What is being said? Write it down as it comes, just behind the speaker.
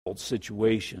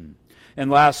situation. And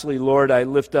lastly, Lord, I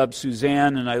lift up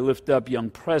Suzanne and I lift up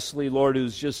young Presley, Lord,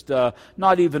 who's just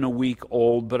not even a week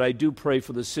old, but I do pray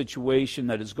for the situation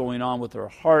that is going on with her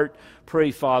heart.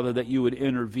 Pray, Father, that you would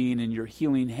intervene and your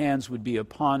healing hands would be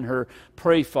upon her.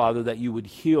 Pray, Father, that you would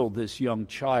heal this young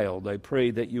child. I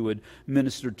pray that you would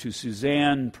minister to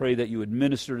Suzanne. Pray that you would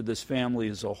minister to this family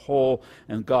as a whole.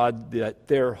 And God, that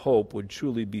their hope would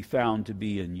truly be found to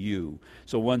be in you.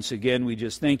 So once again, we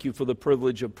just thank you for the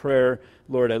privilege of prayer.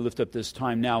 Lord, I lift up this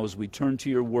time now as we turn to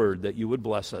your word, that you would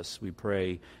bless us, we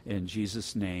pray in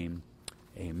Jesus' name.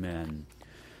 Amen.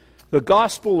 The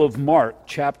Gospel of Mark,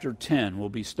 chapter 10, will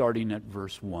be starting at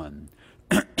verse 1.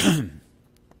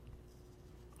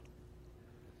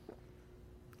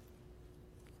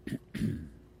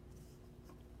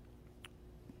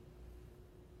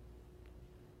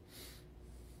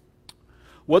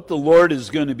 What the Lord is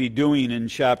going to be doing in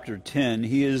chapter 10,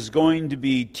 he is going to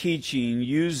be teaching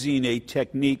using a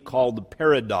technique called the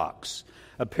paradox.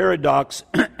 A paradox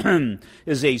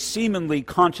is a seemingly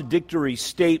contradictory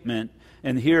statement,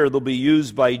 and here they'll be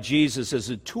used by Jesus as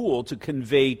a tool to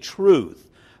convey truth.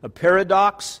 A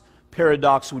paradox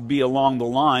would be along the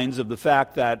lines of the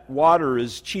fact that water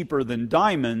is cheaper than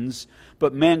diamonds,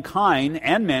 but mankind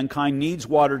needs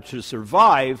water to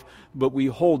survive, but we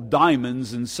hold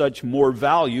diamonds in such more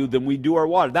value than we do our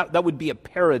water. That would be a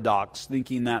paradox,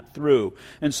 thinking that through.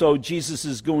 And so Jesus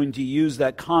is going to use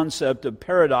that concept of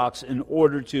paradox in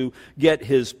order to get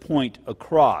his point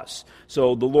across.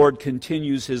 So the Lord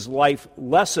continues his life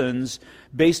lessons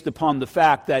based upon the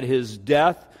fact that his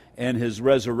death and his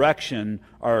resurrection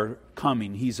are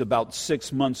coming. He's about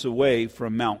 6 months away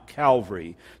from Mount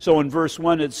Calvary. So in verse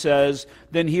 1 it says,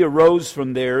 "Then he arose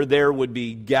from there would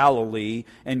be Galilee,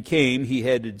 and came," he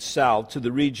headed south, "to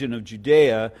the region of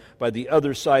Judea by the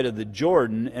other side of the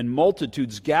Jordan, and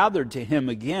multitudes gathered to him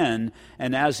again,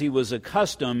 and as he was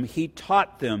accustomed, he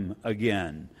taught them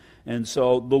again." And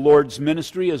so the Lord's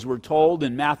ministry, as we're told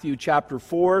in Matthew chapter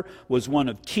 4, was one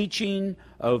of teaching,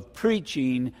 of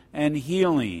preaching, and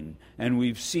healing. And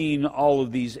we've seen all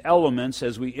of these elements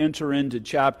as we enter into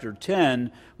chapter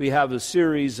 10. We have a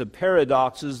series of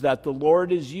paradoxes that the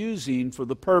Lord is using for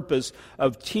the purpose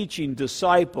of teaching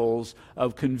disciples,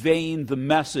 of conveying the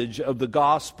message of the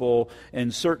gospel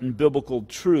and certain biblical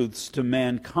truths to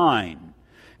mankind.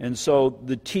 And so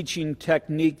the teaching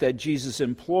technique that Jesus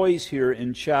employs here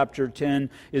in chapter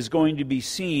 10 is going to be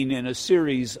seen in a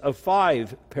series of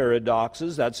 5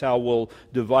 paradoxes. That's how we'll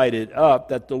divide it up,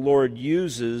 that the Lord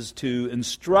uses to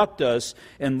instruct us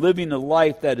in living a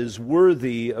life that is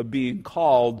worthy of being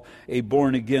called a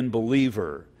born-again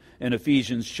believer. In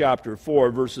Ephesians chapter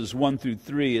 4, verses 1 through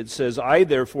 3, it says, "I,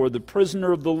 therefore, the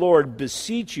prisoner of the Lord,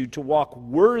 beseech you to walk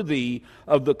worthy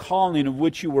of the calling of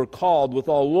which you were called, with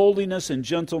all lowliness and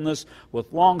gentleness,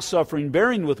 with long-suffering,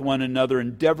 bearing with one another,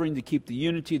 endeavoring to keep the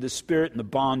unity of the Spirit and the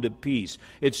bond of peace."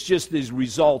 It's just these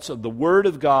results of the Word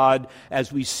of God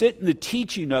as we sit in the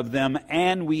teaching of them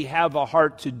and we have a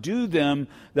heart to do them,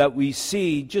 that we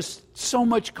see just so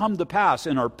much come to pass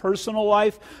in our personal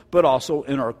life, but also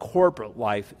in our corporate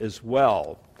life as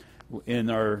well. In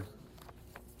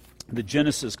the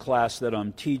Genesis class that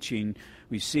I'm teaching,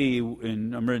 we see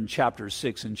I'm in chapter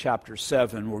 6 and chapter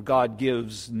 7, where God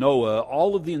gives Noah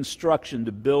all of the instruction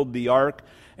to build the ark.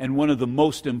 And one of the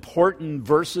most important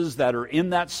verses that are in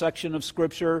that section of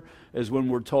Scripture is when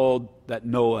we're told that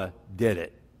Noah did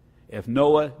it. If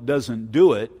Noah doesn't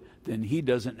do it, then he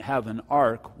doesn't have an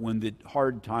ark when the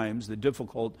hard times, the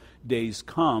difficult days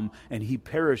come, and he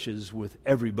perishes with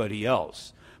everybody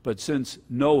else. But since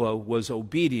Noah was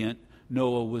obedient,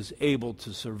 Noah was able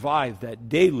to survive that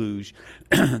deluge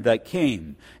that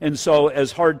came. And so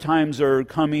as hard times are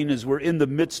coming, as we're in the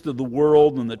midst of the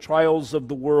world and the trials of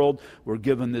the world, we're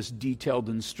given this detailed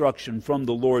instruction from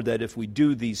the Lord that if we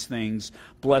do these things,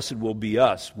 blessed will be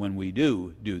us when we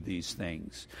do these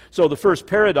things. So the first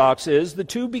paradox is the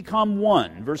two become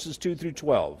one, verses 2 through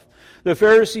 12. The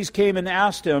Pharisees came and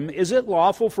asked him, "Is it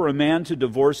lawful for a man to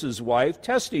divorce his wife?"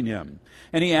 testing him.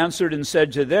 And he answered and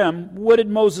said to them, "What did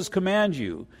Moses command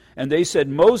you?" And they said,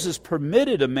 "Moses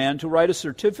permitted a man to write a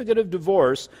certificate of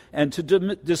divorce and to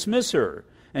dismiss her."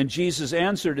 And Jesus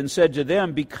answered and said to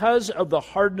them, "Because of the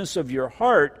hardness of your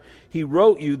heart, he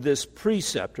wrote you this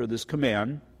precept," or this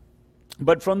command.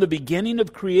 "But from the beginning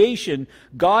of creation,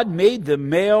 God made them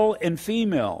male and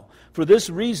female. For this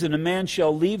reason, a man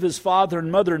shall leave his father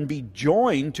and mother and be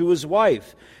joined to his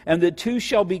wife, and the two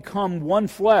shall become one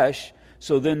flesh.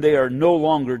 So then they are no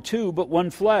longer two, but one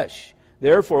flesh.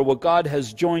 Therefore, what God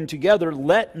has joined together,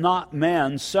 let not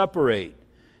man separate."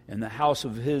 In the house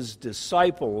of his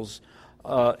disciples,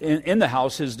 in the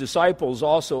house, his disciples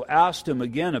also asked him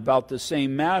again about the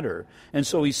same matter. And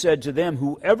so he said to them,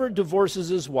 whoever divorces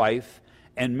his wife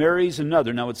and marries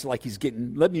another, now it's like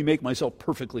let me make myself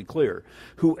perfectly clear.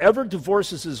 Whoever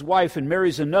divorces his wife and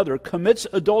marries another commits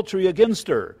adultery against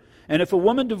her. And if a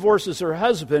woman divorces her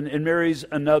husband and marries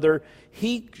another,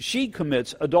 she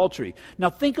commits adultery. Now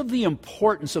think of the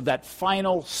importance of that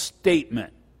final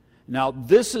statement. Now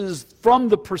this is from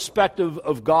the perspective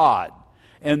of God.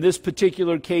 In this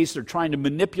particular case, they're trying to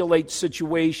manipulate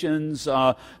situations.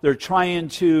 They're trying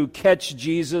to catch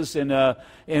Jesus in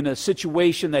a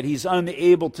situation that he's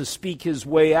unable to speak his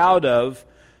way out of.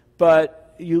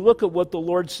 But you look at what the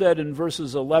Lord said in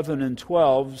verses 11 and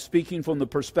 12, speaking from the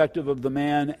perspective of the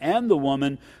man and the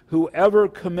woman, whoever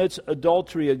commits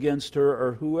adultery against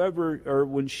her, or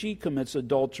when she commits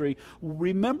adultery,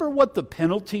 remember what the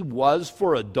penalty was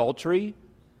for adultery?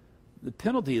 The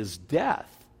penalty is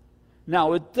death.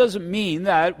 Now, it doesn't mean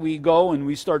that we go and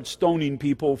we start stoning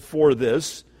people for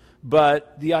this,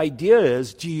 but the idea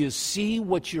is, do you see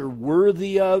what you're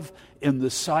worthy of in the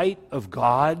sight of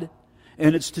God?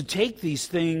 And it's to take these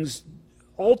things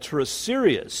ultra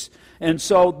serious. And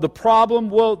so the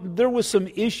problem, well, there were some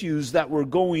issues that were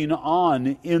going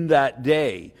on in that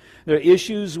day. The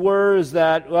issues were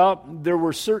there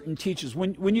were certain teachers.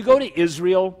 When you go to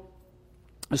Israel,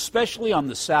 especially on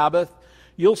the Sabbath,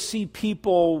 you'll see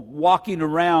people walking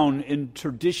around in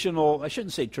traditional, I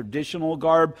shouldn't say traditional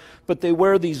garb, but they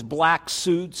wear these black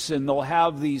suits and they'll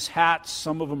have these hats.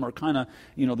 Some of them are kind of,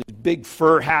 these big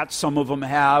fur hats some of them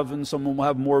have, and some of them will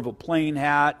have more of a plain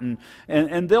hat.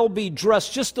 And they'll be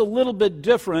dressed just a little bit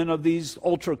different of these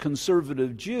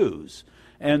ultra-conservative Jews.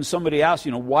 And somebody asked,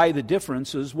 why the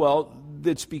differences? Well,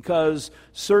 it's because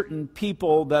certain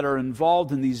people that are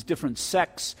involved in these different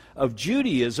sects of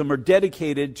Judaism are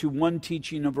dedicated to one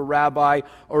teaching of a rabbi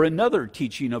or another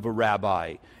teaching of a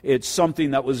rabbi. It's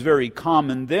something that was very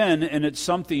common then, and it's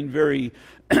something very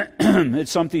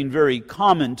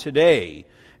common today.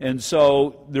 And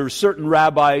so there are certain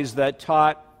rabbis that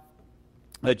taught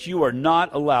that you are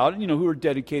not allowed, who are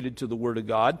dedicated to the Word of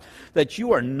God, that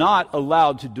you are not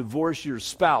allowed to divorce your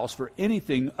spouse for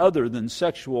anything other than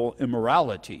sexual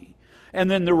immorality.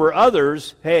 And then there were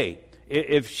others, hey,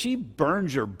 if she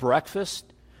burns your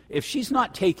breakfast, if she's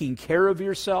not taking care of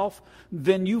yourself,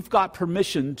 then you've got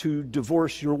permission to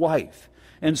divorce your wife.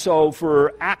 And so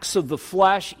for acts of the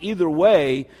flesh, either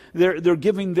way, they're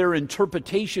giving their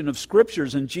interpretation of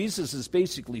Scriptures, and Jesus is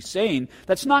basically saying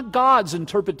that's not God's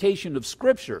interpretation of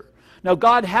Scripture. Now,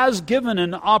 God has given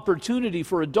an opportunity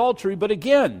for adultery, but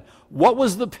again, what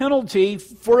was the penalty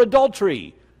for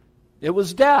adultery? It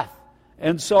was death.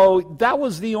 And so that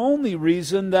was the only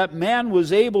reason that man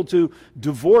was able to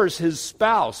divorce his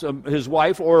spouse, his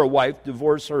wife, or a wife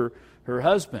divorce her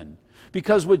husband.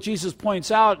 Because what Jesus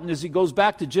points out, and as he goes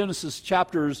back to Genesis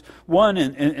chapters 1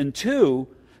 and 2,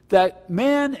 that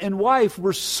man and wife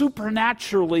were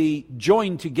supernaturally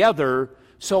joined together,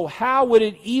 so how would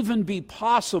it even be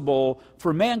possible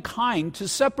for mankind to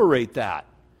separate that?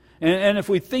 And if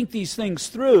we think these things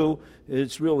through,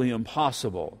 it's really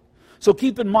impossible. So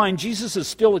keep in mind, Jesus is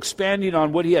still expanding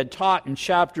on what he had taught in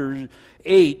chapter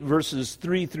 8, verses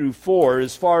 3 through 4,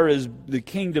 as far as the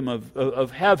kingdom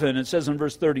of heaven. It says in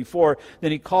verse 34,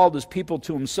 then he called his people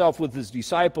to himself with his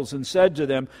disciples and said to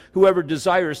them, whoever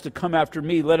desires to come after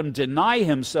me, let him deny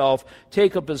himself,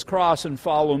 take up his cross and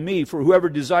follow me. For whoever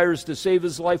desires to save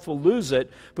his life will lose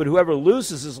it, but whoever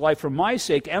loses his life for my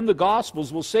sake and the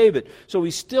gospel's will save it. So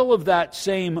he's still of that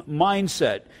same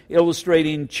mindset,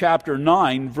 illustrating chapter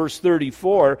 9, verse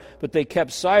 34, but they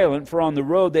kept silent, for on the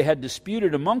road they had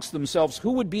disputed amongst themselves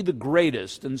who would be the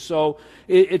greatest. And so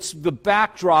it's the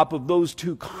backdrop of those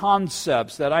two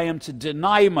concepts, that I am to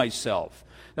deny myself,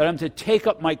 that I'm to take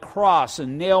up my cross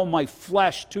and nail my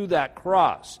flesh to that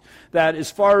cross. That as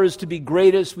far as to be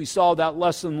greatest, we saw that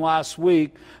lesson last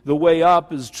week, the way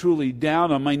up is truly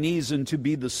down on my knees and to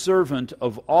be the servant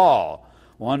of all.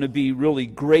 Want to be really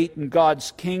great in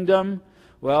God's kingdom?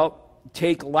 Well,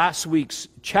 take last week's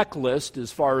checklist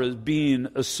as far as being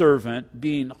a servant,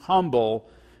 being humble,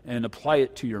 and apply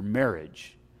it to your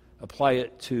marriage. Apply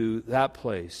it to that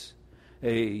place.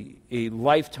 A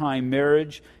lifetime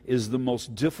marriage is the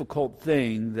most difficult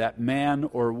thing that man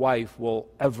or wife will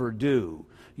ever do.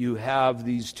 You have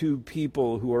these two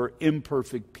people who are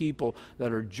imperfect people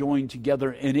that are joined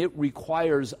together, and it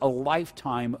requires a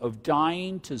lifetime of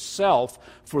dying to self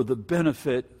for the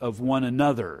benefit of one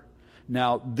another.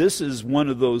 Now, this is one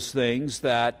of those things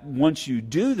that once you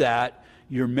do that,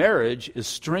 your marriage is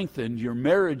strengthened, your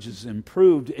marriage is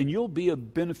improved, and you'll be a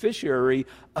beneficiary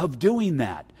of doing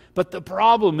that. But the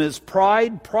problem is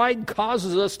pride. Pride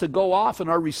causes us to go off in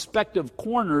our respective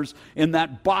corners in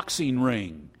that boxing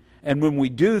ring. And when we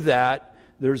do that,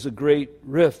 there's a great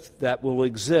rift that will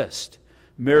exist.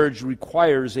 Marriage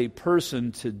requires a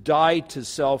person to die to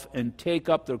self and take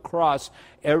up the cross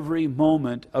every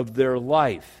moment of their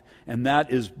life. And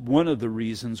that is one of the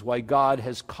reasons why God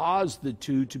has caused the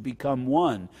two to become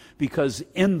one. Because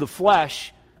in the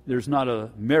flesh, there's not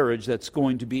a marriage that's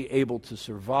going to be able to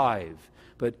survive.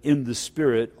 But in the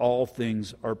Spirit, all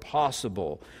things are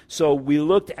possible. So we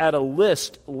looked at a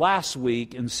list last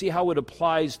week and see how it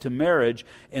applies to marriage.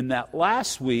 In that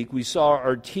last week, we saw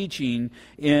our teaching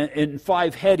in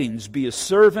 5 headings. Be a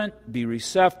servant, be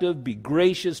receptive, be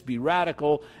gracious, be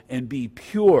radical, and be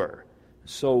pure.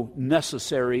 So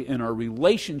necessary in our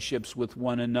relationships with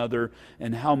one another,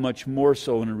 and how much more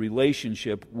so in a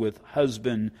relationship with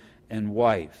husband and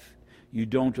wife. You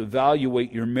don't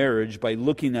evaluate your marriage by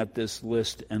looking at this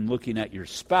list and looking at your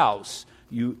spouse.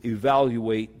 You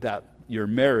evaluate your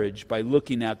marriage by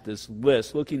looking at this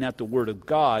list, looking at the Word of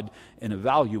God, and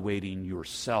evaluating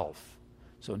yourself.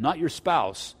 So not your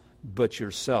spouse, but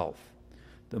yourself.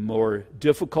 The more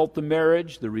difficult the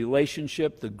marriage, the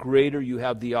relationship, the greater you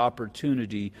have the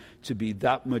opportunity to be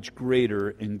that much greater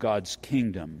in God's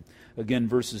kingdom. Again,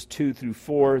 verses 2 through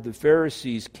 4, the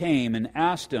Pharisees came and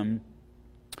asked him,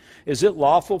 "Is it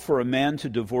lawful for a man to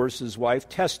divorce his wife?"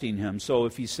 Testing him. So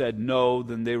if he said no,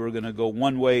 then they were going to go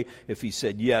one way. If he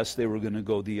said yes, they were going to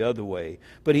go the other way.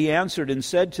 But he answered and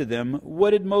said to them,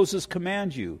 "What did Moses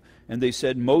command you?" And they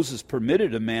said, "Moses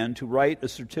permitted a man to write a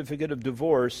certificate of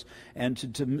divorce and to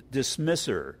dismiss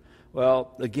her."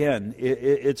 Well, again,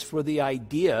 it's for the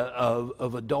idea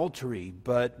of adultery.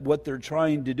 But what they're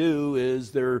trying to do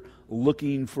is they're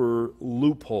looking for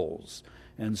loopholes.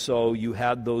 And so you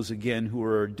had those, again, who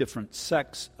are different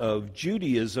sects of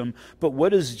Judaism. But what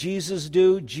does Jesus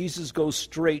do? Jesus goes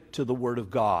straight to the Word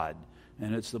of God.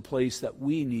 And it's the place that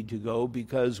we need to go,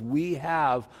 because we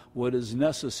have what is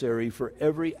necessary for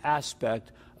every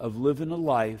aspect of living a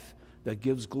life that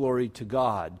gives glory to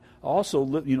God.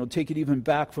 Also, take it even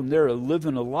back from there,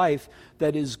 living a life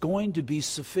that is going to be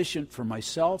sufficient for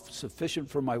myself, sufficient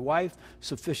for my wife,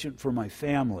 sufficient for my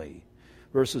family.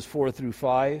 Verses 4 through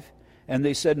 5. And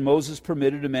they said, "Moses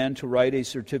permitted a man to write a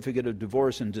certificate of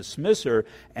divorce and dismiss her."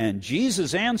 And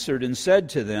Jesus answered and said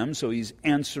to them, so he's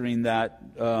answering that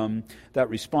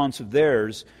response of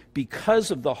theirs,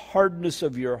 "Because of the hardness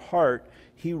of your heart,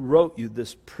 he wrote you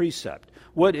this precept."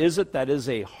 What is it that is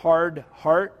a hard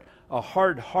heart? A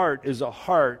hard heart is a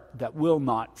heart that will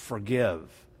not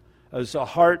forgive. It's a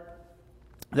heart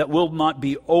that will not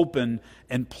be open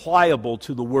and pliable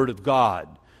to the Word of God.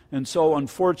 And so,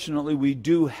 unfortunately, we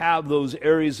do have those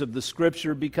areas of the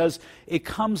Scripture because it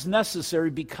comes necessary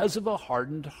because of a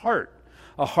hardened heart.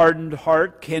 A hardened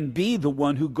heart can be the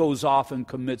one who goes off and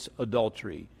commits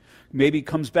adultery. Maybe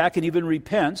comes back and even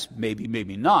repents,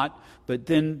 maybe not, but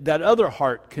then that other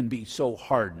heart can be so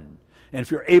hardened. And if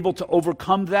you're able to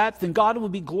overcome that, then God will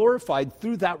be glorified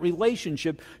through that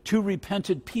relationship to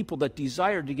repentant people that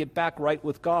desire to get back right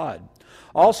with God.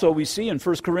 Also, we see in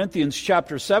 1 Corinthians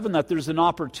chapter 7 that there's an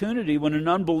opportunity when an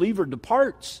unbeliever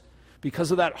departs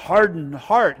because of that hardened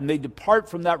heart, and they depart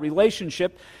from that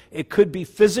relationship. It could be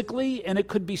physically and it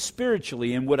could be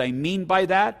spiritually. And what I mean by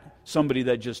that, somebody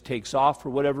that just takes off for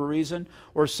whatever reason,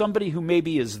 or somebody who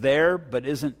maybe is there but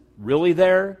isn't really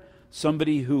there,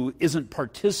 somebody who isn't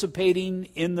participating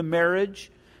in the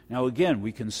marriage. Now again,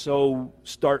 we can so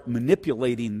start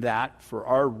manipulating that for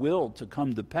our will to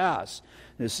come to pass.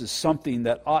 This is something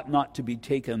that ought not to be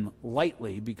taken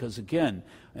lightly, because again,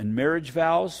 in marriage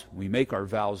vows, we make our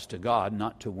vows to God,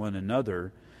 not to one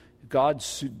another. God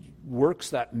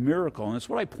works that miracle, and it's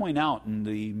what I point out in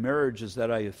the marriages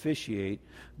that I officiate.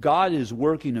 God is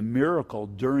working a miracle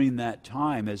during that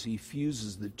time as He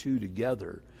fuses the two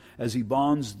together, as He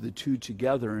bonds the two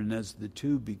together, and as the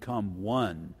two become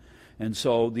one. And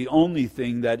so the only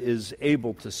thing that is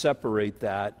able to separate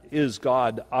that is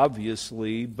God,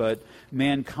 obviously, but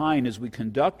mankind, as we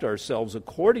conduct ourselves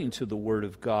according to the Word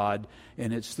of God,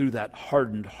 and it's through that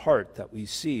hardened heart that we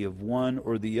see of one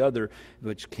or the other,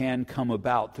 which can come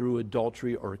about through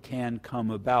adultery or can come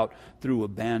about through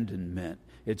abandonment.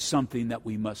 It's something that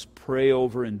we must pray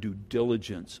over and do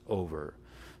diligence over.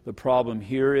 The problem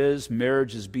here is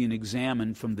marriage is being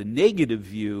examined from the negative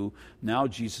view. Now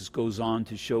Jesus goes on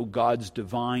to show God's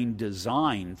divine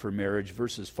design for marriage,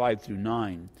 verses 5 through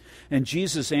 9. And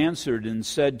Jesus answered and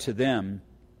said to them,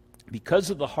 Because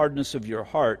of the hardness of your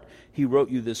heart, he wrote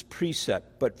you this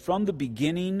precept. But from the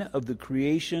beginning of the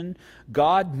creation,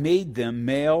 God made them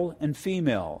male and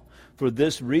female. For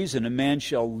this reason, a man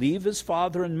shall leave his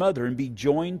father and mother and be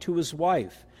joined to his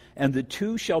wife, and the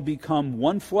two shall become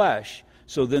one flesh.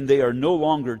 So then they are no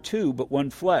longer two, but one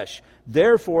flesh.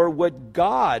 Therefore, what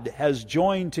God has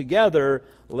joined together,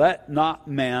 let not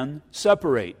man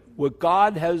separate. What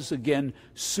God has, again,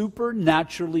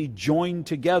 supernaturally joined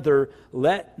together,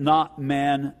 let not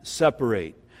man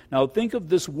separate. Now think of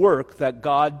this work that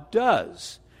God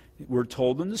does. We're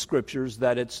told in the Scriptures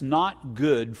that it's not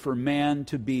good for man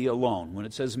to be alone. When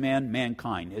it says man,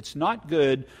 mankind. It's not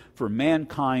good for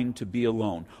mankind to be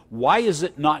alone. Why is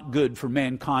it not good for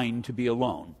mankind to be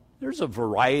alone? There's a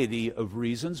variety of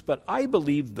reasons, but I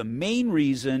believe the main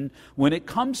reason when it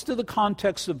comes to the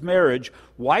context of marriage,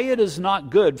 why it is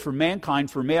not good for mankind,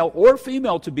 for male or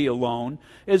female, to be alone,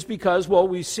 is because, well,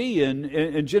 we see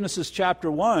in Genesis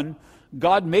chapter 1,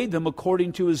 God made them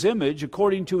according to His image.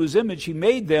 According to His image, He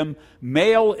made them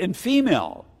male and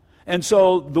female. And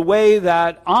so the way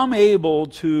that I'm able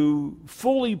to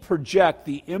fully project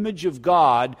the image of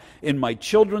God in my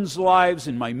children's lives,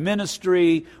 in my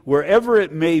ministry, wherever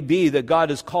it may be that God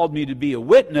has called me to be a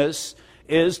witness,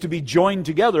 is to be joined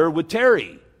together with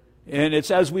Terry. And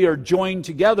it's as we are joined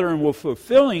together and we're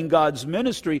fulfilling God's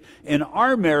ministry in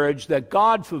our marriage that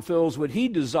God fulfills what He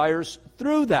desires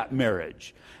through that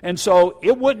marriage. And so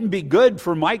it wouldn't be good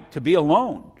for Mike to be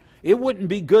alone. It wouldn't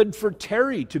be good for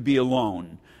Terry to be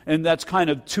alone. And that's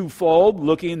kind of twofold,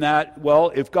 looking at,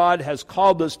 well, if God has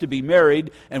called us to be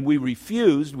married and we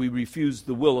refused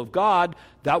the will of God,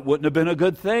 that wouldn't have been a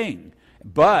good thing.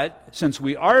 But since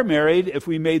we are married, if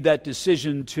we made that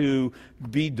decision to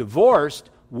be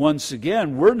divorced, once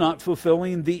again, we're not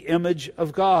fulfilling the image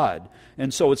of God.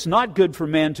 And so it's not good for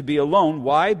man to be alone.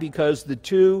 Why? Because the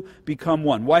two become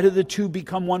one. Why do the two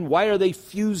become one? Why are they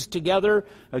fused together?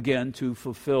 Again, to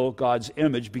fulfill God's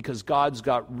image, because God's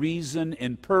got reason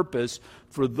and purpose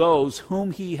for those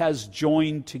whom He has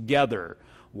joined together.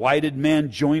 Why did man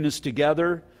join us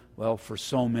together? Well, for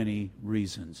so many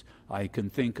reasons. I can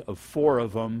think of 4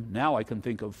 of them. Now I can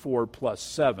think of 4 plus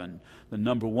 7. The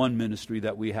number 1 ministry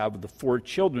that we have with the 4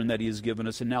 children that He has given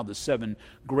us, and now the 7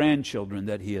 grandchildren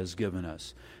that He has given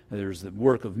us. There's the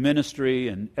work of ministry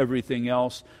and everything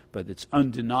else, but it's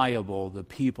undeniable the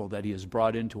people that He has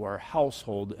brought into our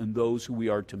household and those who we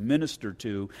are to minister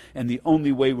to. And the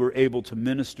only way we're able to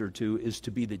minister to is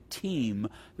to be the team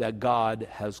that God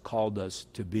has called us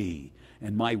to be.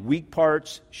 And my weak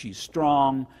parts, she's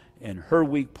strong. And her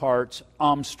weak parts,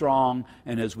 I'm strong.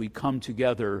 And as we come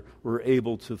together, we're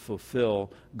able to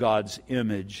fulfill God's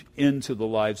image into the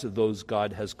lives of those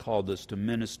God has called us to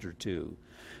minister to.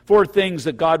 4 things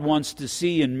that God wants to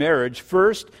see in marriage.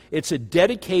 First, it's a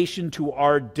dedication to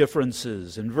our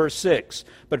differences. In verse 6,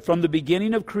 but from the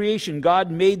beginning of creation,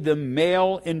 God made them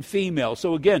male and female.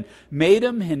 So again, made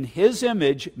them in His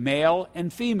image, male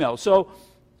and female. So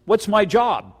what's my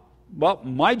job? Well,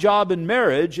 my job in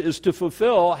marriage is to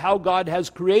fulfill how God has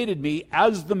created me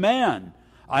as the man.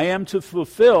 I am to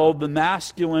fulfill the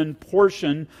masculine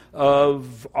portion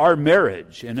of our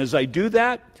marriage. And as I do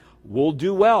that, we'll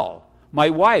do well.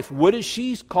 My wife, what is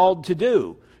she called to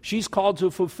do? She's called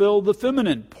to fulfill the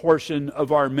feminine portion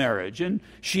of our marriage. And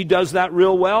she does that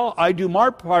real well. I do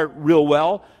my part real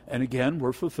well. And again,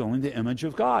 we're fulfilling the image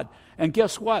of God. And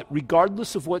guess what?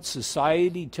 Regardless of what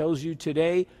society tells you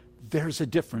today, there's a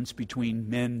difference between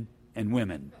men and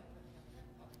women.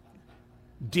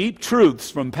 Deep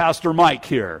truths from Pastor Mike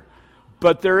here.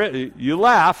 But you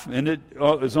laugh, and it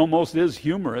almost is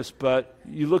humorous, but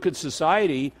you look at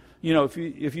society,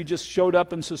 if you just showed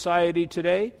up in society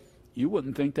today, you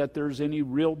wouldn't think that there's any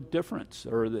real difference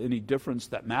or any difference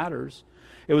that matters.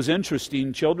 It was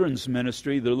interesting, children's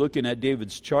ministry, they're looking at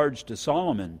David's charge to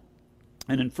Solomon.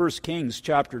 And in 1 Kings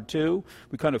chapter 2,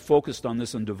 we kind of focused on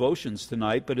this in devotions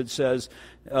tonight, but it says,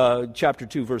 chapter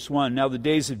 2, verse 1, now the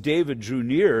days of David drew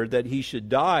near that he should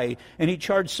die, and he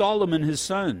charged Solomon his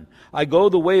son, I go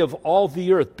the way of all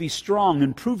the earth, be strong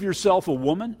and prove yourself a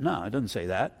woman. No, it doesn't say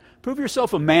that. Prove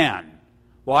yourself a man.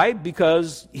 Why?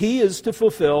 Because he is to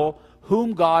fulfill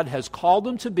whom God has called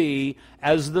him to be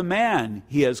as the man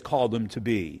He has called him to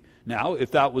be. Now,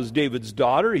 if that was David's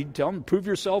daughter, he'd tell him, prove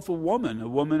yourself a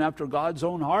woman after God's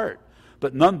own heart.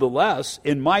 But nonetheless,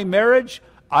 in my marriage,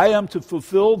 I am to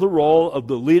fulfill the role of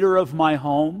the leader of my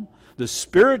home, the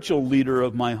spiritual leader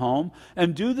of my home,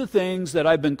 and do the things that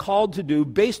I've been called to do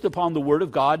based upon the Word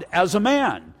of God as a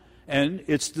man. And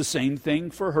it's the same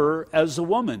thing for her as a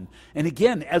woman. And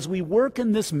again, as we work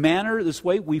in this manner, this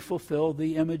way, we fulfill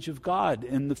the image of God,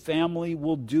 and the family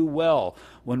will do well.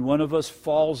 When one of us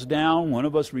falls down, one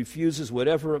of us refuses,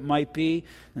 whatever it might be,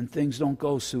 then things don't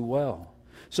go so well.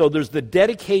 So there's the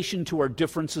dedication to our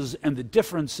differences, and the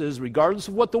differences, regardless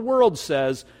of what the world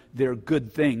says, they're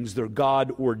good things. They're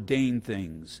God-ordained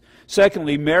things.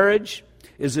 Secondly, marriage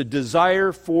is a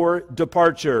desire for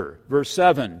departure. Verse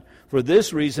 7, for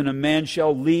this reason a man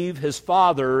shall leave his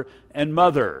father and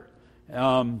mother.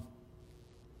 The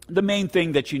main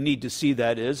thing that you need to see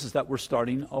that is that we're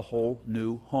starting a whole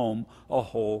new home, a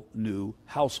whole new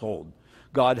household.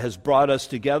 God has brought us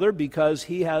together because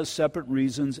He has separate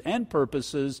reasons and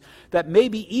purposes that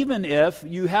maybe even if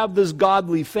you have this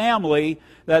godly family,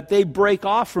 that they break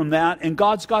off from that and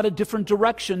God's got a different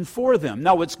direction for them.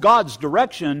 Now, it's God's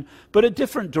direction, but a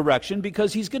different direction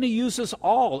because He's going to use us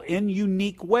all in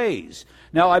unique ways.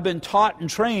 Now, I've been taught and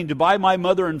trained by my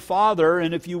mother and father,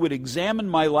 and if you would examine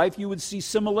my life, you would see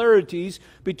similarities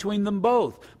between them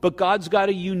both. But God's got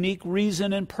a unique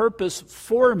reason and purpose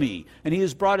for me, and He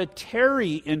has brought a Terry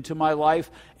into my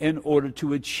life in order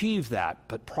to achieve that.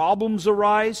 But problems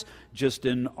arise just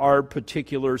in our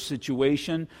particular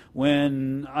situation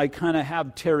when I kind of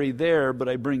have Terry there, but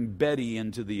I bring Betty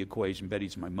into the equation.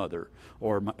 Betty's my mother,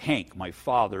 or Hank, my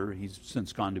father. He's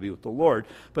since gone to be with the Lord.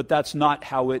 But that's not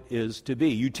how it is to be.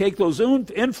 You take those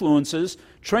influences,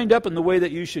 trained up in the way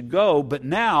that you should go, but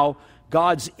now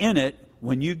God's in it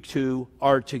when you two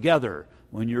are together,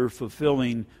 when you're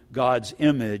fulfilling God's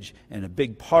image, and a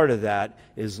big part of that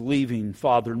is leaving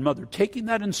father and mother. Taking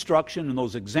that instruction and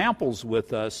those examples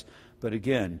with us, but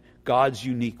again, God's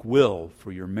unique will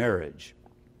for your marriage.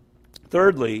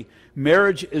 Thirdly,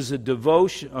 marriage is a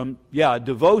devotion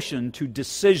to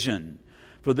decision.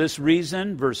 For this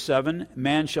reason, verse 7,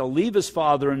 man shall leave his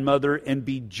father and mother and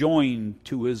be joined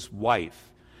to his wife.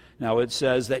 Now it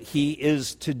says that he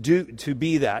is to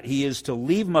be that. He is to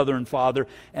leave mother and father,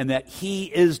 and that he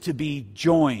is to be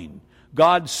joined.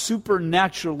 God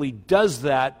supernaturally does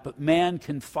that, but man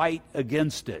can fight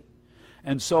against it.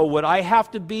 And so what I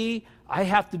have to be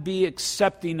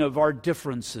accepting of our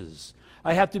differences.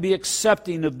 I have to be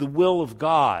accepting of the will of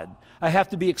God. I have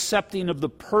to be accepting of the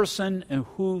person and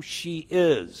who she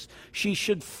is. She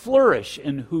should flourish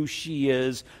in who she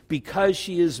is because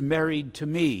she is married to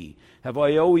me. Have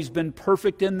I always been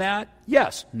perfect in that?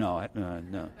 Yes. No.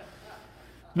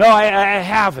 No, I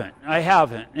haven't. I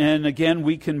haven't. And again,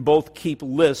 we can both keep a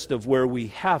list of where we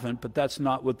haven't, but that's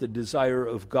not what the desire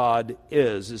of God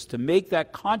is to make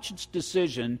that conscious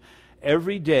decision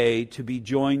every day to be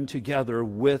joined together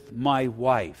with my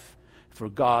wife for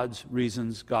God's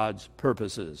reasons, God's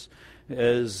purposes.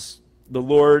 As the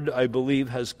Lord, I believe,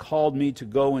 has called me to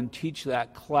go and teach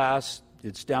that class,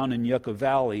 it's down in Yucca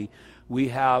Valley. We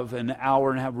have an hour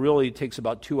and a half. Really, it takes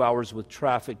about 2 hours with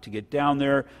traffic to get down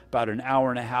there, about an hour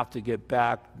and a half to get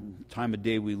back. Time of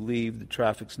day we leave, the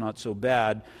traffic's not so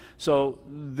bad. So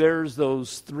there's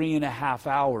those 3.5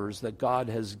 hours that God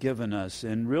has given us.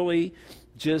 And really,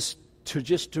 just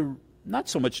to not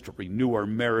so much to renew our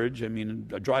marriage. I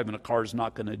mean, driving a car is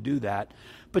not going to do that.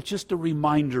 But just a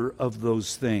reminder of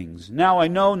those things. Now, I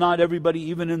know not everybody,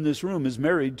 even in this room, is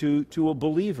married to a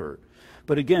believer.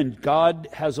 But again, God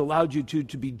has allowed you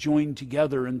to be joined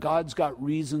together, and God's got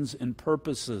reasons and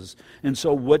purposes. And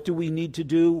so what do we need to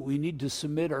do? We need to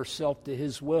submit ourselves to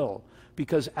His will.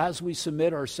 Because as we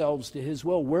submit ourselves to His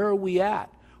will, where are we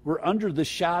at? We're under the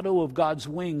shadow of God's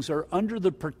wings, or under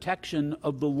the protection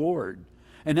of the Lord.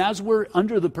 And as we're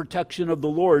under the protection of the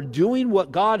Lord, doing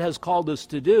what God has called us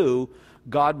to do,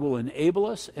 God will enable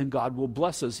us and God will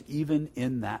bless us even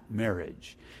in that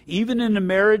marriage. Even in a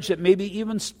marriage that maybe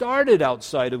even started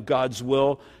outside of God's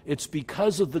will, it's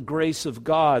because of the grace of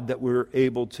God that we're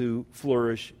able to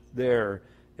flourish there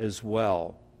as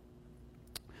well.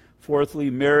 Fourthly,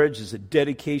 marriage is a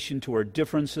dedication to our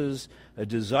differences, a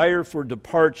desire for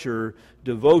departure,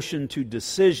 devotion to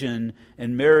decision,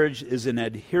 and marriage is an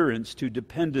adherence to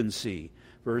dependency.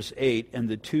 Verse 8, and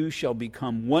the two shall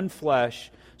become one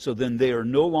flesh, so then they are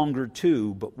no longer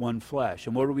two, but one flesh.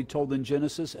 And what are we told in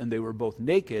Genesis? And they were both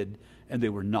naked, and they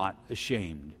were not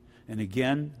ashamed. And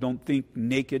again, don't think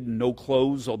naked and no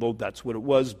clothes, although that's what it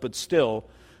was, but still,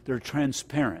 they're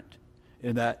transparent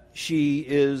in that she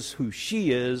is who she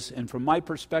is, and from my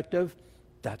perspective,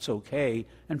 that's okay,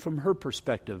 and from her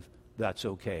perspective, that's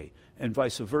okay, and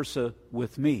vice versa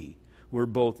with me. We're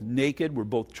both naked, we're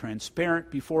both transparent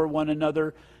before one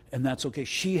another, and that's okay.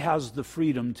 She has the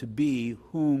freedom to be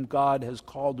whom God has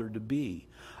called her to be.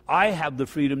 I have the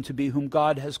freedom to be whom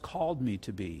God has called me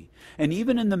to be. And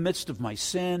even in the midst of my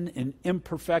sin and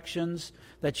imperfections,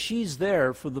 that she's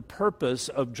there for the purpose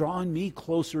of drawing me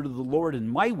closer to the Lord in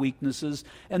my weaknesses,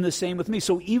 and the same with me.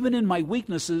 So even in my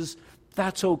weaknesses,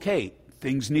 that's okay.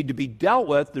 Things need to be dealt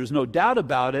with, there's no doubt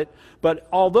about it. But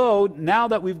although now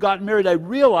that we've gotten married, I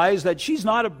realize that she's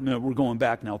not we're going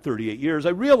back now 38 years, I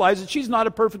realize that she's not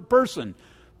a perfect person.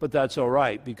 But that's all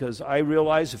right, because I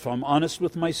realize if I'm honest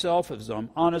with myself, if I'm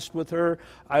honest with her,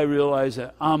 I realize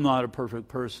that I'm not a perfect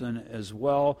person as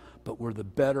well, but we're the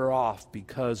better off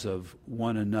because of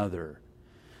one another.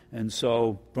 And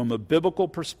so, from a biblical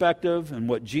perspective and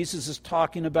what Jesus is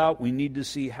talking about, we need to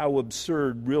see how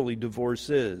absurd really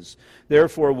divorce is.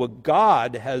 Therefore, what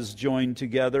God has joined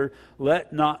together,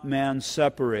 let not man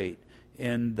separate.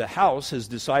 In the house, his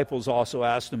disciples also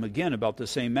asked him again about the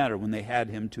same matter when they had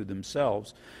him to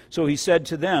themselves. So he said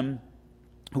to them,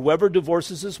 whoever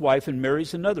divorces his wife and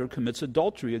marries another commits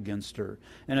adultery against her.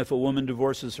 And if a woman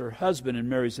divorces her husband and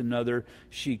marries another,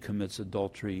 she commits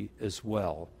adultery as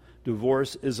well.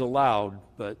 Divorce is allowed,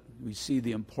 but we see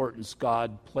the importance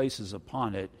God places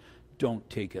upon it. Don't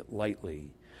take it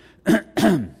lightly.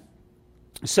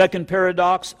 Second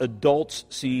paradox, adults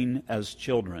seen as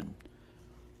children.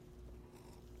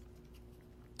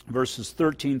 Verses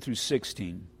 13 through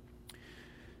 16.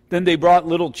 Then they brought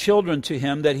little children to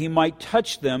him that he might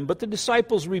touch them, but the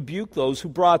disciples rebuked those who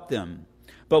brought them.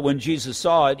 But when Jesus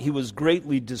saw it, he was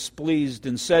greatly displeased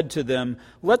and said to them,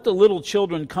 let the little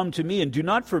children come to me, and do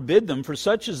not forbid them, for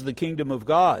such is the kingdom of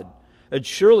God. And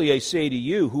surely I say to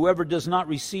you, whoever does not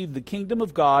receive the kingdom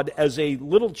of God as a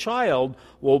little child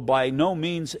will by no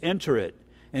means enter it.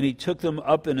 And he took them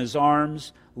up in his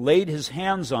arms, laid his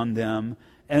hands on them,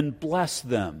 and bless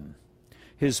them.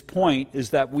 His point is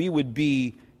that we would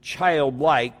be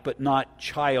childlike, but not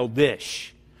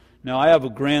childish. Now, I have a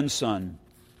grandson.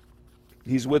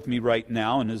 He's with me right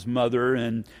now, and his mother,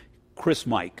 and Chris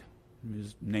Mike.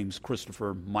 His name's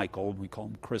Christopher Michael. We call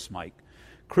him Chris Mike.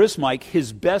 Chris Mike,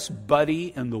 his best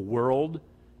buddy in the world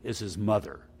is his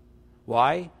mother.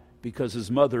 Why? Because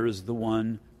his mother is the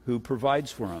one who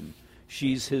provides for him.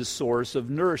 She's his source of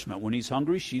nourishment. When he's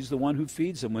hungry, she's the one who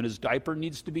feeds him. When his diaper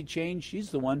needs to be changed, she's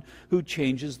the one who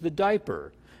changes the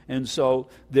diaper. And so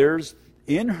there's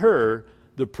in her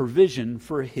the provision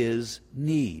for his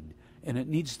need. And it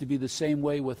needs to be the same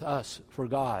way with us for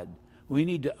God. We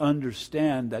need to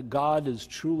understand that God is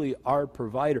truly our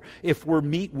provider. If we're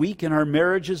weak in our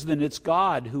marriages, then it's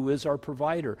God who is our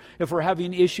provider. If we're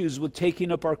having issues with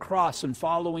taking up our cross and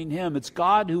following him, it's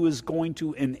God who is going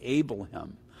to enable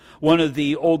him. One of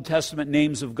the Old Testament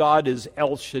names of God is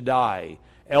El Shaddai.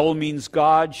 El means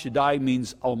God, Shaddai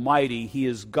means Almighty. He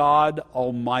is God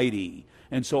Almighty.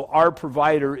 And so our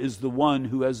provider is the one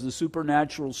who has the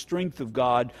supernatural strength of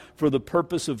God for the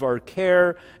purpose of our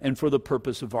care and for the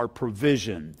purpose of our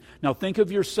provision. Now think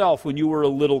of yourself when you were a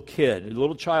little kid, a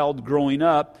little child growing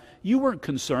up. You weren't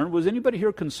concerned. Was anybody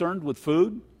here concerned with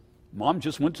food? Mom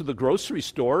just went to the grocery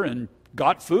store and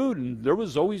got food, and there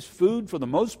was always food for the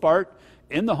most part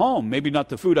in the home. Maybe not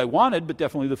the food I wanted, but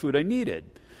definitely the food I needed.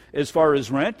 As far as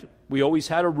rent, we always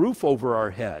had a roof over our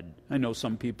head. I know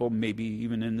some people, maybe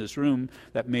even in this room,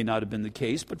 that may not have been the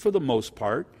case, but for the most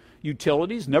part,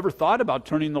 utilities, never thought about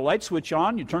turning the light switch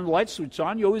on. You turn the light switch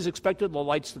on, you always expected the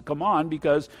lights to come on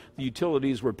because the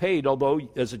utilities were paid, although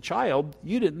as a child,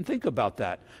 you didn't think about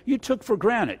that. You took for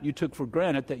granted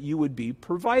that you would be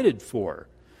provided for.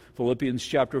 Philippians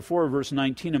chapter 4, verse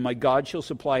 19, and my God shall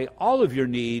supply all of your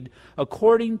need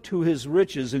according to his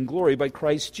riches and glory by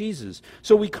Christ Jesus.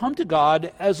 So we come to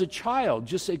God as a child,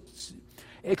 just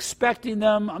expecting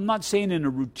them, I'm not saying in a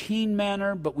routine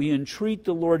manner, but we entreat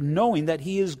the Lord knowing that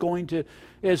he is going to,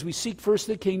 as we seek first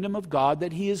the kingdom of God,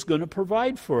 that he is going to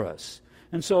provide for us.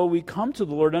 And so we come to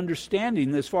the Lord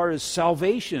understanding as far as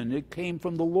salvation, it came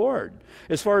from the Lord.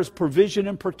 As far as provision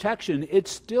and protection, it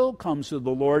still comes to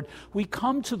the Lord. We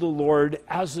come to the Lord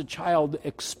as a child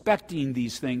expecting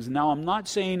these things. Now, I'm not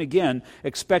saying, again,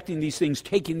 expecting these things,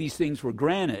 taking these things for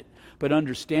granted, but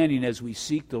understanding as we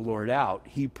seek the Lord out,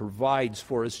 he provides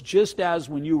for us. Just as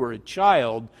when you were a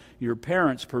child, your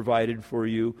parents provided for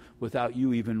you without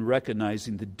you even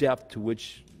recognizing the depth to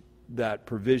which that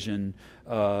provision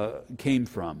came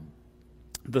from.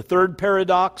 The third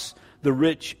paradox, the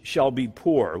rich shall be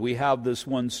poor. We have this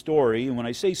one story, and when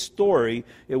I say story,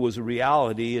 it was a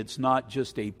reality. It's not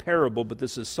just a parable, but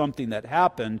this is something that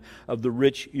happened of the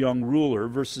rich young ruler,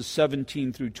 verses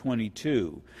 17 through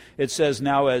 22. It says,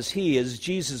 now as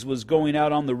Jesus was going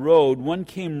out on the road, one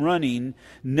came running,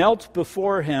 knelt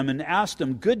before him, and asked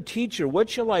him, good teacher, what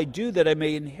shall I do that I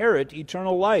may inherit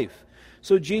eternal life?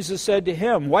 So Jesus said to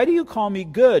him, "Why do you call me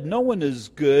good? No one is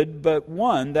good but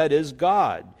one, that is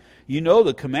God. You know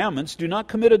the commandments: do not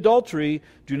commit adultery,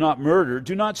 do not murder,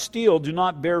 do not steal, do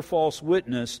not bear false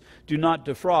witness, do not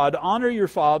defraud, honor your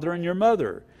father and your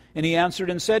mother." And he answered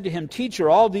and said to him, "Teacher,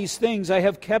 all these things I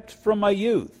have kept from my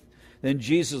youth." Then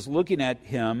Jesus, looking at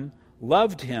him,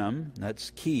 loved him. That's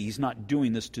key. He's not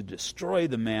doing this to destroy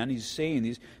the man. He's saying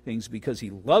these things because he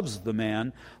loves the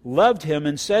man. Loved him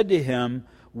and said to him,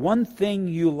 "One thing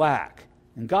you lack."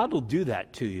 And God will do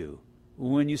that to you.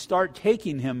 When you start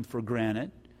taking him for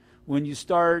granted, when you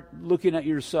start looking at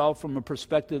yourself from a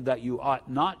perspective that you ought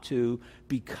not to,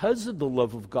 because of the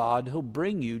love of God, he'll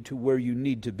bring you to where you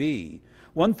need to be.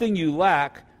 One thing you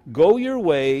lack: go your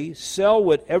way, sell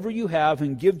whatever you have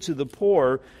and give to the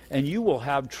poor, and you will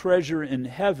have treasure in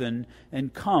heaven.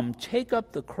 And come, take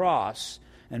up the cross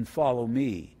and follow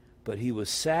me. But he was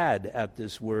sad at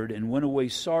this word and went away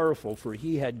sorrowful, for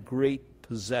he had great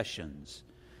possessions.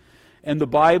 In the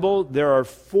Bible, there are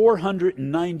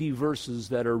 490 verses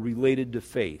that are related to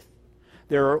faith.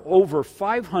 There are over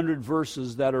 500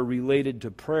 verses that are related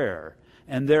to prayer.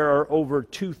 And there are over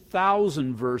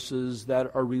 2,000 verses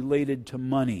that are related to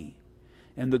money.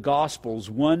 In the Gospels,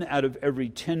 1 out of every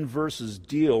 10 verses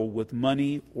deal with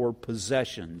money or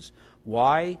possessions.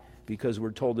 Why? Because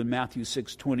we're told in Matthew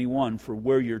 6:21, "For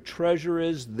where your treasure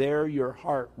is, there your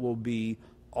heart will be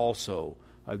also."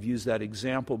 I've used that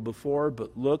example before,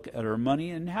 but look at our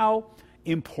money and how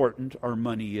important our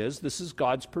money is. This is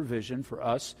God's provision for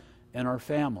us and our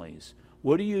families.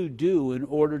 What do you do in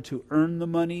order to earn the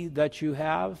money that you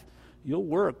have? You'll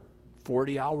work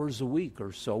 40 hours a week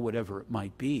or so, whatever it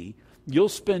might be. You'll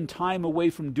spend time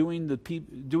away from doing the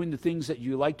things that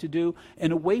you like to do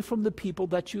and away from the people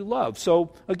that you love.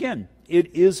 So, again,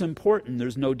 it is important.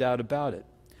 There's no doubt about it.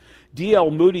 D.L.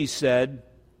 Moody said,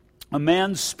 "A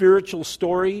man's spiritual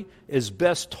story is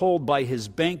best told by his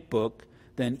bank book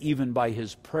than even by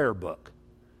his prayer book."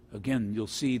 Again, you'll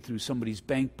see through somebody's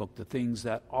bank book the things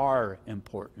that are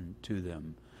important to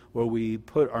them. Where we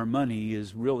put our money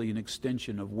is really an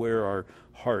extension of where our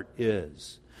heart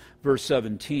is. Verse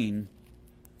 17.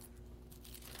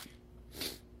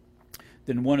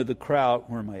 Then one of the crowd,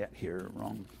 where am I at here?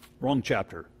 Wrong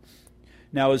chapter.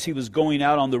 Now as he was going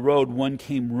out on the road, one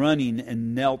came running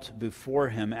and knelt before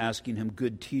him, asking him,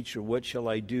 "Good teacher, what shall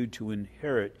I do to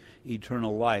inherit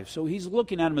eternal life?" So he's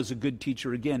looking at him as a good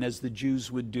teacher, again, as the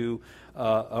Jews would do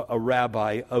a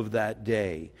rabbi of that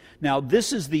day. Now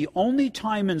this is the only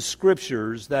time in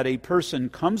Scriptures that a person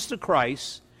comes to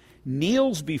Christ,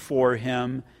 kneels before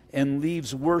him, and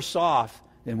leaves worse off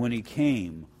than when he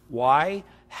came. Why?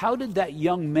 How did that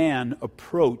young man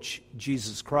approach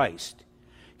Jesus Christ?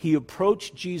 He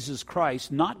approached Jesus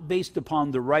Christ not based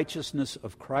upon the righteousness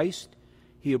of Christ.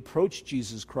 He approached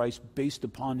Jesus Christ based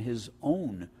upon his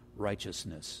own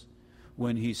righteousness.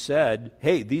 When he said,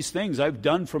 "Hey, these things I've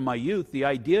done from my youth," the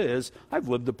idea is I've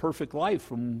lived a perfect life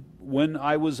from when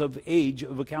I was of age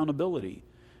of accountability.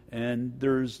 And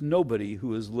there's nobody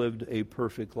who has lived a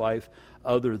perfect life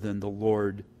other than the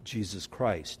Lord Jesus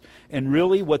Christ. And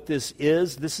really what this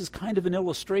is kind of an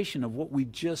illustration of what we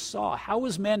just saw. How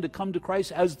is man to come to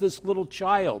Christ as this little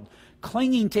child,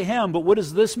 clinging to him? But what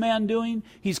is this man doing?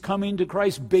 He's coming to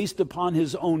Christ based upon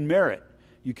his own merit.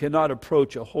 You cannot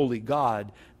approach a holy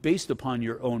God based upon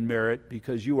your own merit,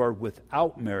 because you are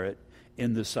without merit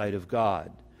in the sight of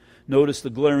God. Notice the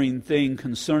glaring thing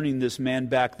concerning this man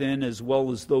back then, as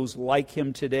well as those like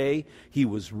him today. He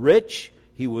was rich,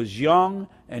 he was young,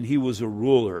 and he was a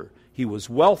ruler. He was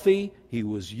wealthy, he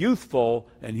was youthful,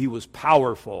 and he was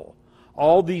powerful.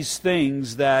 All these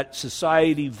things that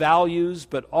society values,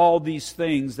 but all these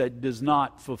things that does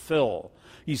not fulfill.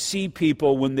 You see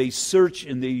people when they search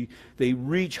and they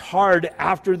reach hard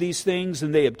after these things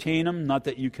and they obtain them. Not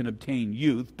that you can obtain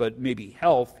youth, but maybe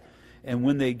health. And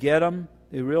when they get them,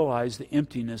 they realize the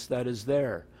emptiness that is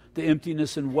there. The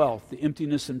emptiness in wealth, the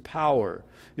emptiness in power.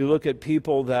 You look at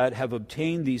people that have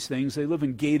obtained these things, they live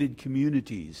in gated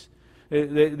communities.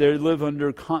 They live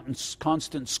under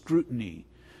constant scrutiny.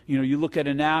 You know, you look at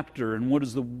an actor, and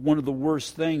one of the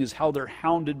worst things is how they're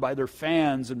hounded by their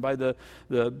fans and by the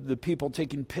people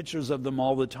taking pictures of them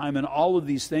all the time, and all of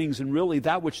these things. And really,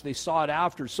 that which they sought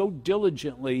after so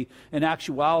diligently, in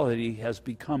actuality, has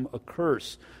become a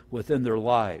curse within their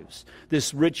lives.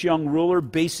 This rich young ruler,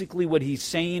 basically what he's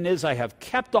saying is, I have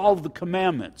kept all of the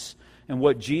commandments. And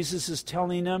what Jesus is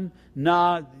telling him,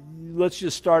 let's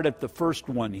just start at the first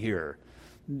one here.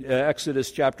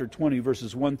 Exodus chapter 20,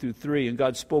 verses 1 through 3, and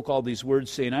God spoke all these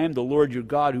words, saying, I am the Lord your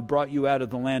God who brought you out of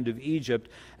the land of Egypt,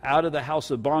 out of the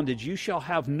house of bondage. You shall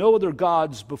have no other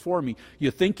gods before me.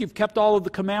 You think you've kept all of the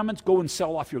commandments? Go and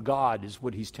sell off your God, is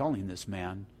what he's telling this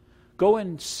man. Go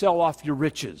and sell off your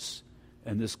riches.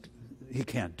 And he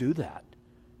can't do that.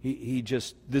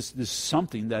 This is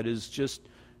something that is just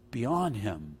beyond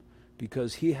him,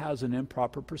 because he has an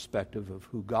improper perspective of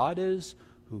who God is,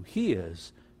 who he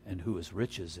is, and who his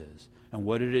riches is. And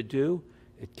what did it do?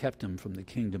 It kept him from the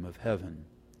kingdom of heaven.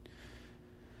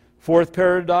 Fourth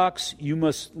paradox, you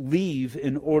must leave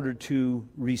in order to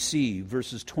receive.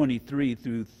 Verses 23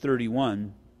 through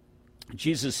 31.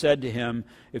 Jesus said to him,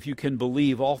 if you can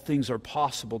believe, all things are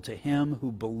possible to him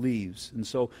who believes. And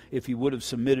so if he would have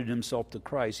submitted himself to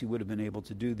Christ, he would have been able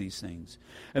to do these things.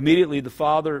 Immediately the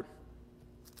Father...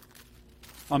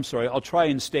 I'll try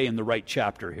and stay in the right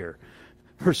chapter here.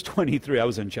 Verse 23, I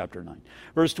was in chapter 9.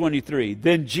 Verse 23,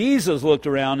 then Jesus looked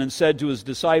around and said to his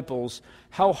disciples,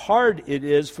 how hard it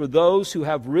is for those who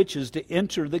have riches to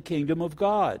enter the kingdom of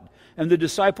God. And the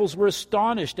disciples were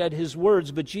astonished at his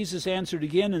words, but Jesus answered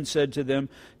again and said to them,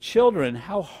 children,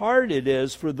 how hard it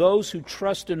is for those who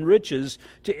trust in riches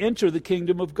to enter the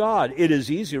kingdom of God. It is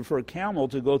easier for a camel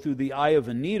to go through the eye of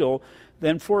a needle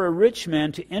than for a rich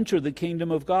man to enter the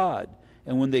kingdom of God.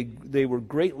 And when they were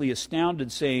greatly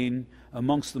astounded, saying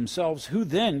amongst themselves, who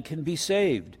then can be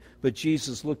saved? But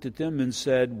Jesus looked at them and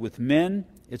said, with men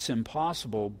it's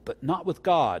impossible, but not with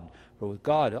God. For with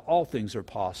God all things are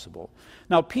possible.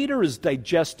 Now Peter is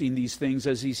digesting these things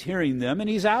as he's hearing them, and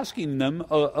he's asking them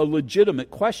a legitimate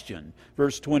question.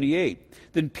 Verse 28,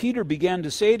 then Peter began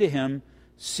to say to him,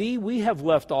 see, we have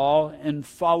left all and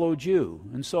followed you.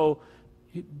 And so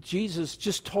Jesus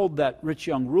just told that rich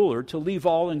young ruler to leave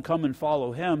all and come and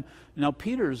follow him. Now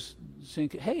Peter's saying,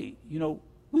 hey,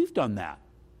 we've done that.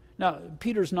 Now,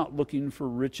 Peter's not looking for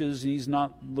riches. He's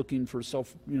not looking for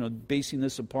basing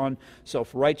this upon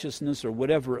self-righteousness or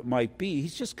whatever it might be.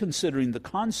 He's just considering the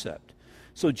concept.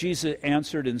 So Jesus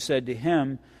answered and said to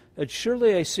him,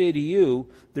 surely I say to you,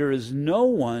 there is no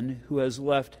one who has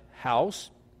left house,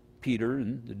 Peter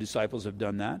and the disciples have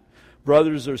done that,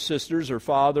 brothers or sisters or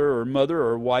father or mother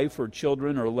or wife or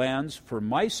children or lands for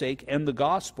my sake and the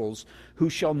gospel's, who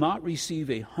shall not receive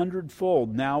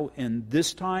 100-fold now in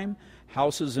this time,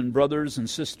 houses and brothers and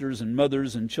sisters and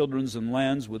mothers and children and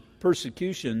lands with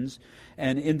persecutions,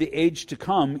 and in the age to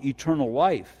come eternal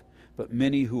life. But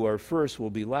many who are first will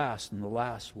be last, and the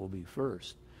last will be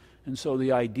first. And so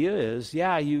the idea is,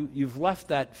 you've left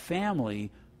that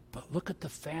family, but look at the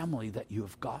family that you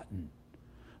have gotten.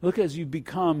 Look, as you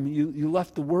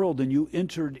left the world and you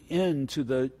entered into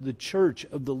the church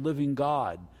of the living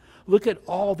God. Look at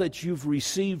all that you've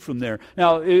received from there.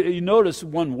 Now, you notice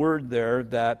one word there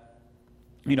that,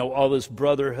 all this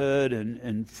brotherhood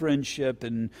and friendship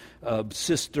and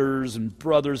sisters and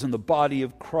brothers in the body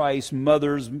of Christ,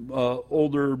 mothers,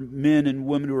 older men and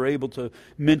women who are able to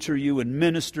mentor you and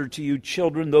minister to you,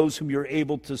 children, those whom you're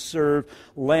able to serve,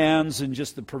 lands, and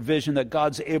just the provision that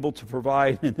God's able to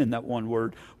provide. And then that one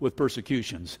word, with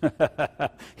persecutions.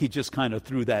 He just kind of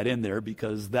threw that in there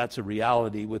because that's a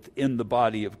reality within the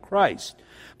body of Christ.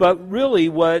 But really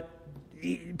what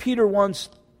Peter wants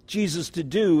Jesus to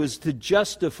do is to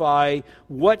justify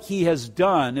what he has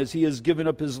done as he has given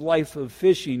up his life of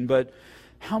fishing. But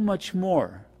how much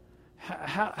more?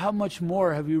 How much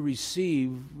more have you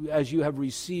received as you have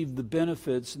received the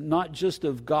benefits, not just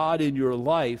of God in your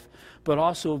life, but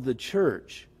also of the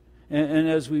church? And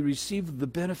as we receive the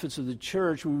benefits of the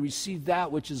church, we receive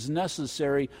that which is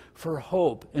necessary for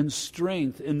hope and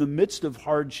strength in the midst of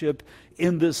hardship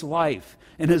in this life.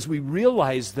 And as we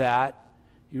realize that,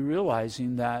 you're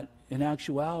realizing that in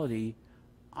actuality,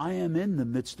 I am in the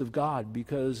midst of God,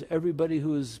 because everybody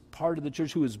who is part of the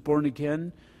church, who is born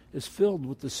again, is filled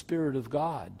with the Spirit of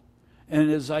God.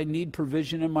 And as I need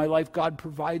provision in my life, God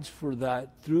provides for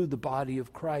that through the body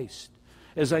of Christ.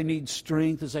 As I need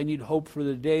strength, as I need hope for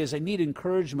the day, as I need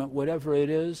encouragement, whatever it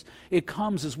is, it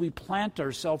comes as we plant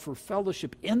ourselves for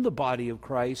fellowship in the body of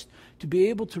Christ to be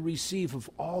able to receive of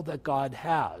all that God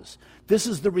has. This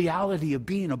is the reality of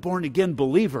being a born-again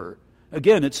believer.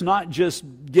 Again, it's not just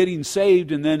getting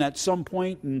saved and then at some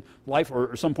point in life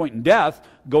or some point in death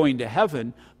going to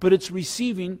heaven, but it's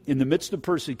receiving in the midst of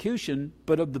persecution,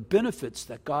 but of the benefits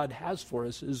that God has for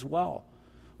us as well.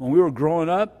 When we were growing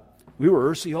up, we were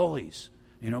Ursiolis.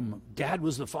 Dad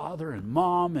was the father and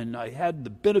mom, and I had the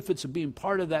benefits of being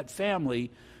part of that family,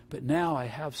 but now I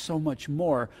have so much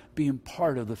more being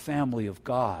part of the family of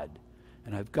God.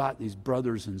 And I've got these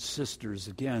brothers and sisters,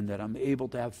 again, that I'm able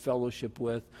to have fellowship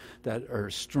with, that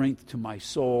are strength to my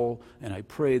soul. And I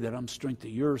pray that I'm strength to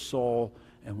your soul.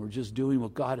 And we're just doing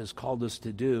what God has called us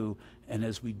to do. And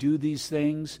as we do these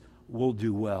things, we'll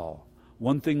do well.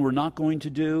 One thing we're not going to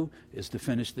do is to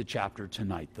finish the chapter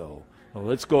tonight, though. Well,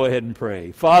 let's go ahead and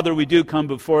pray. Father, we do come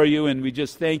before you, and we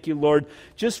just thank you, Lord,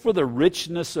 just for the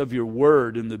richness of your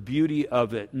word and the beauty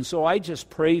of it. And so I just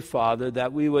pray, Father,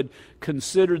 that we would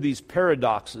consider these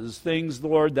paradoxes, things,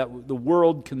 Lord, that the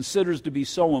world considers to be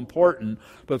so important.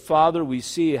 But, Father, we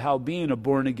see how being a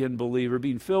born-again believer,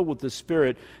 being filled with the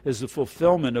Spirit, is the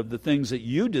fulfillment of the things that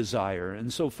you desire.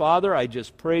 And so, Father, I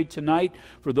just pray tonight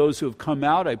for those who have come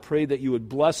out. I pray that you would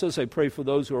bless us. I pray for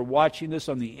those who are watching this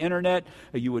on the internet,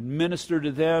 that you would minister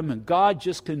to them, and God,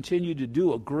 just continue to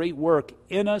do a great work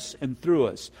in us and through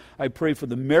us. I pray for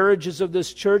the marriages of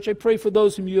this church. I pray for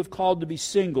those whom you have called to be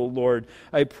single, Lord.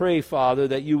 I pray, Father,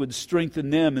 that you would strengthen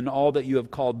them in all that you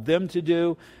have called them to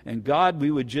do. And God,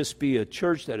 we would just be a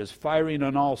church that is firing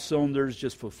on all cylinders,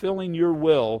 just fulfilling your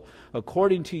will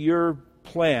according to your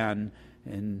plan,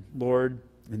 and Lord,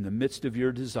 in the midst of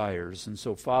your desires. And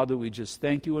so, Father, we just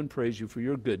thank you and praise you for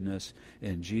your goodness.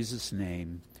 In Jesus'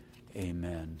 name,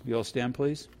 amen. You all stand,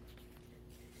 please.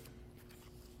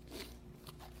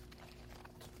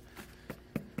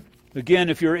 Again,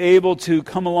 if you're able to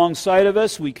come alongside of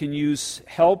us, we can use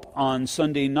help on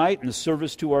Sunday night in the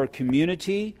service to our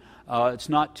community. It's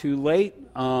not too late.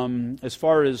 As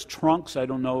far as trunks, I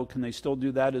don't know, can they still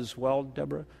do that as well,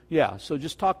 Deborah? Yeah, so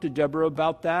just talk to Deborah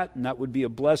about that, and that would be a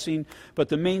blessing. But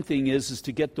the main thing is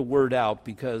to get the word out,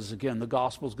 because, again, the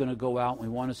gospel's going to go out, and we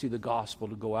want to see the gospel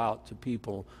to go out to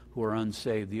people who are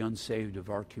unsaved, the unsaved of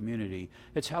our community.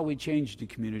 It's how we change the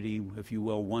community, if you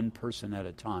will, one person at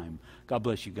a time. God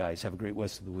bless you guys. Have a great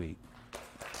rest of the week.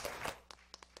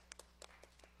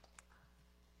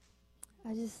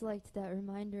 I just liked that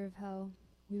reminder of how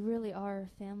we really are a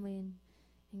family,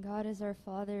 and God is our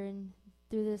Father. And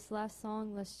through this last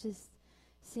song, let's just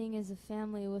sing as a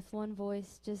family with one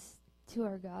voice just to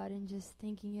our God and just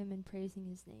thanking Him and praising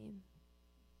His name.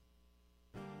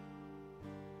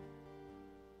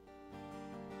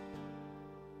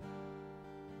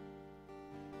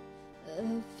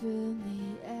 Up from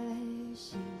the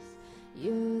ashes,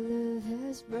 your love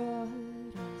has brought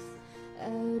us out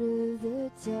of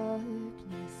the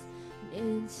darkness and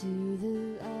into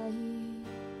the light,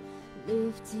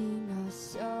 lifting our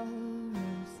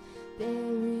sorrows,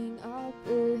 bearing our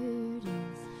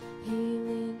burdens,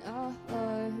 healing our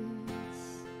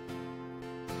hearts.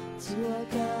 To our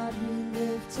God we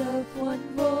lift up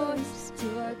one voice,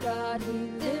 to our God we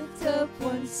lift up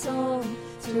one song,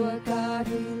 to our God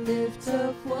we lift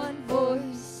up one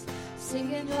voice,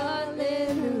 singing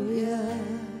hallelujah.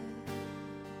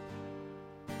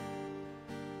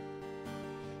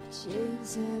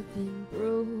 Chains have been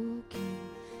broken,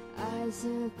 eyes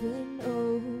have been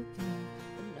opened,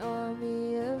 an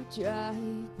army of dry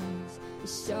bones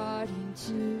is starting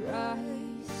to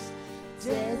rise.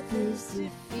 Death is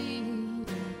defeated,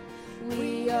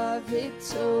 we are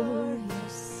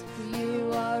victorious,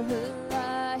 you are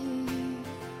alive.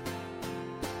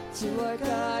 To our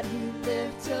God we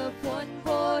lift up one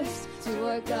voice, to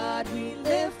our God we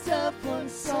lift up one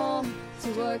song,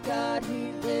 to our God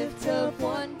we lift up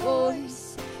one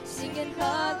voice, singing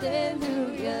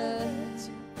hallelujah,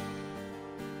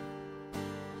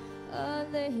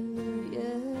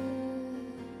 hallelujah,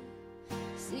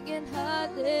 singing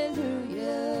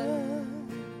hallelujah,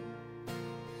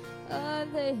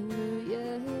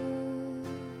 hallelujah.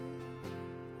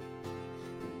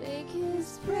 Make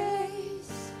His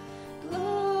praise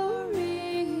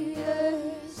glorious,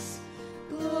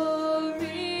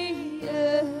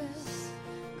 glorious,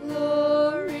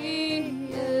 glorious,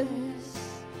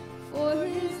 for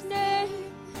His name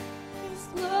is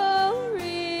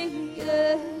glorious,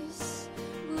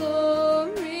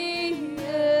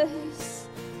 glorious,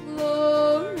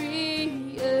 glorious.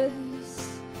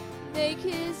 Make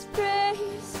His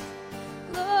praise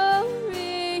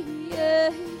glorious,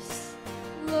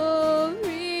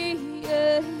 glorious,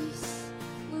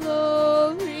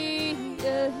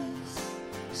 glorious.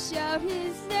 Shout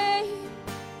His name,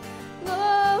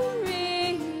 glorious,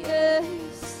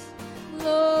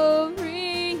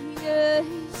 glorious,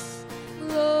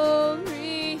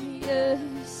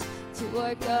 glorious. To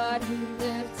our God we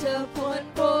lift up one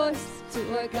voice,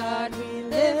 to our God we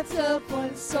lift up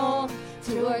one song,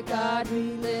 to our God we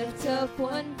lift up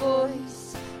one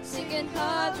voice, singing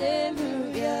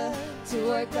hallelujah.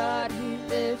 To our God we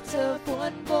lift up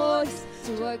one voice,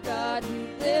 to our God we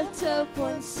lift up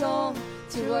one song,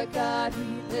 to our God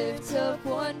we lift up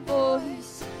one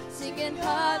voice, singing singing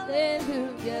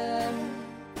hallelujah,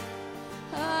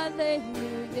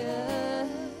 hallelujah,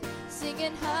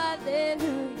 singing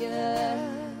hallelujah,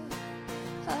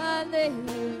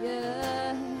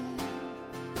 hallelujah.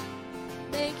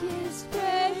 Make his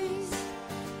praise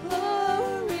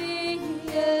glorious,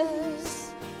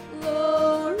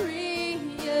 glorious,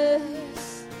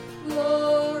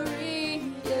 glorious,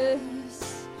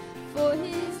 for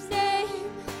his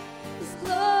name is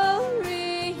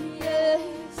glorious,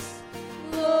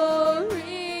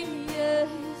 glorious,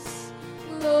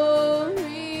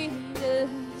 glorious.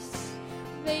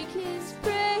 Make his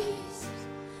praise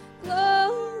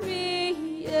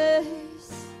glorious,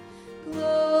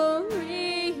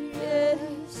 glorious,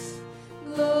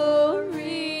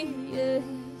 glorious.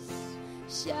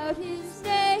 Shout his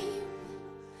name,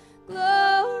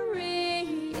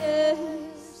 glorious,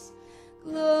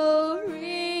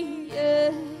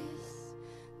 glorious,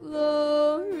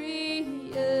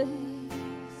 glorious.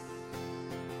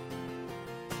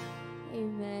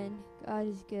 Amen. God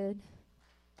is good.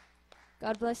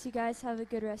 God bless you guys. Have a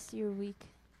good rest of your week.